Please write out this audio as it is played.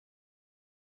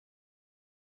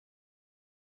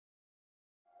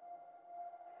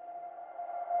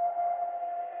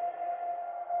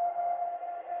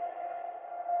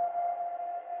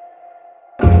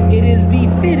is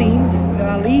befitting that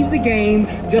I leave the game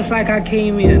just like I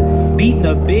came in, beating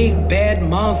a big bad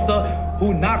monster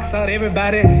who knocks out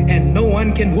everybody and no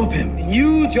one can whoop him.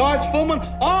 You, George Foreman,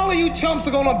 all of you chumps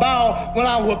are gonna bow when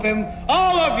I whoop him.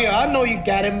 All of you. I know you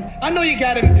got him. I know you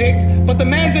got him picked, but the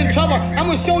man's in trouble. I'm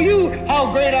gonna show you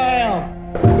how great I am.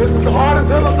 This is the hardest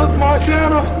hitter since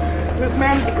Marciano. This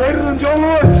man is greater than Joe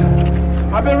Louis.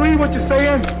 I've been reading what you're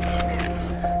saying.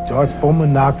 George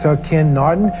Foreman knocked out Ken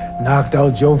Norton, knocked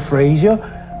out Joe Frazier.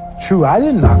 True, I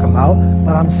didn't knock him out,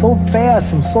 but I'm so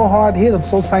fast, I'm so hard hit, I'm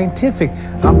so scientific.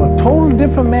 I'm a total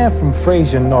different man from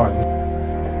Frazier and Norton.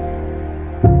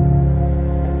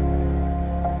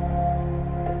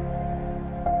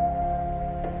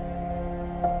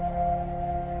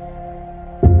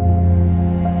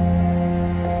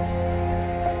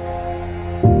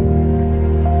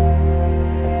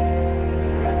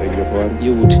 Beg your pardon?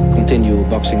 You would continue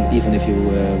boxing even if you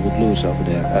would lose over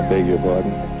there. I beg your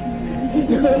pardon? I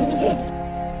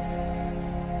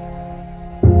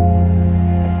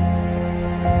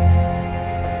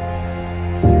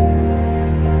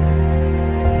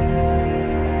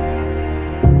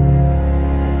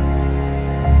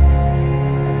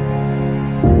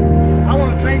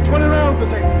want to train 20 rounds, but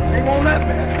they won't let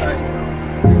me.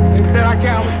 They said I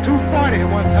can't. I was 240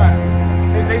 at one time.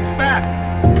 They say he's fat.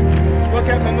 Look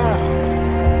at me now.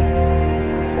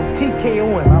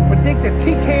 TKO him. I predicted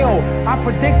TKO. I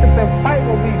predicted the fight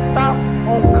will be stopped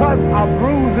on cuts or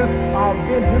bruises or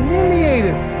been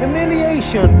humiliated.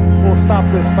 Humiliation will stop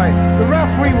this fight. The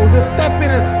referee will just step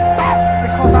in and stop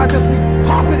because I just be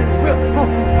popping and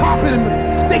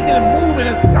sticking and moving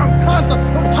and I'm constant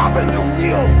popping and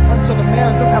yield until the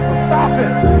man just have to stop it.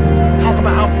 Talking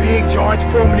about how big George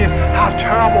Foreman is, how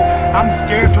terrible. I'm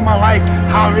scared for my life,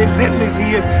 how relentless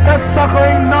he is. That sucker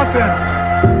ain't nothing.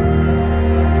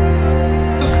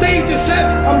 The stage is set.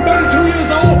 I'm 32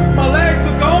 years old. My legs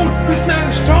are gone. This man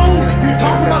is strong. You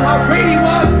talking about how great he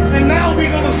was, and now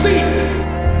we're gonna see.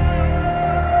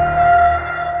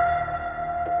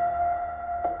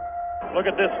 Look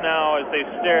at this now as they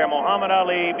stare. Muhammad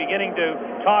Ali beginning to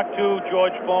talk to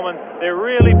George Foreman. They're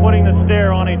really putting the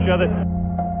stare on each other.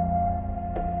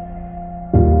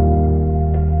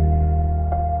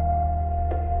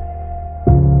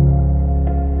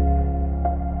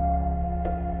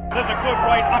 There's a good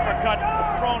right uppercut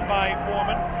thrown by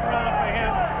Foreman. Around for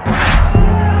him.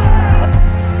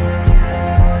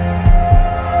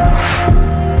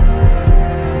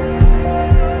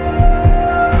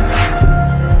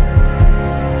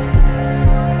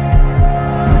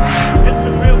 Hits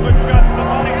some real good shots to the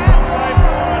body outside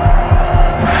Foreman.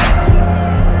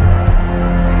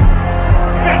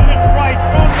 Vicious right,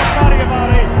 thrown to the body of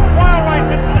Ali. Wild right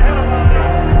misses the head of Ali.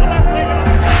 The left taken on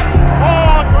the face.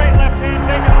 Oh, great left hand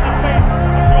taken on the face of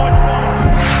George Foreman.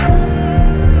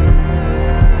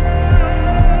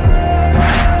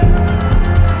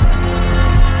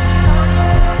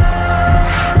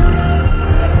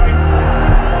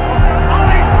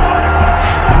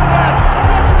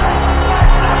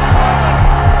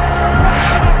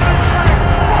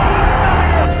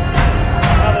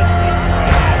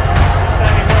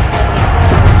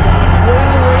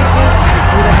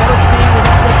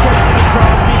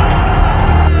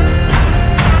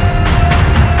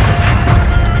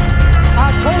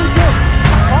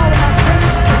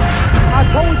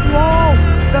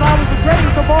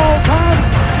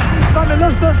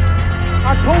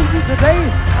 I told you today,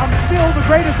 I'm still the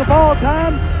greatest of all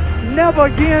time. Never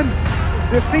again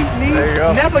defeat me.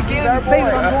 Never again say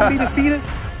that I'm going to be defeated.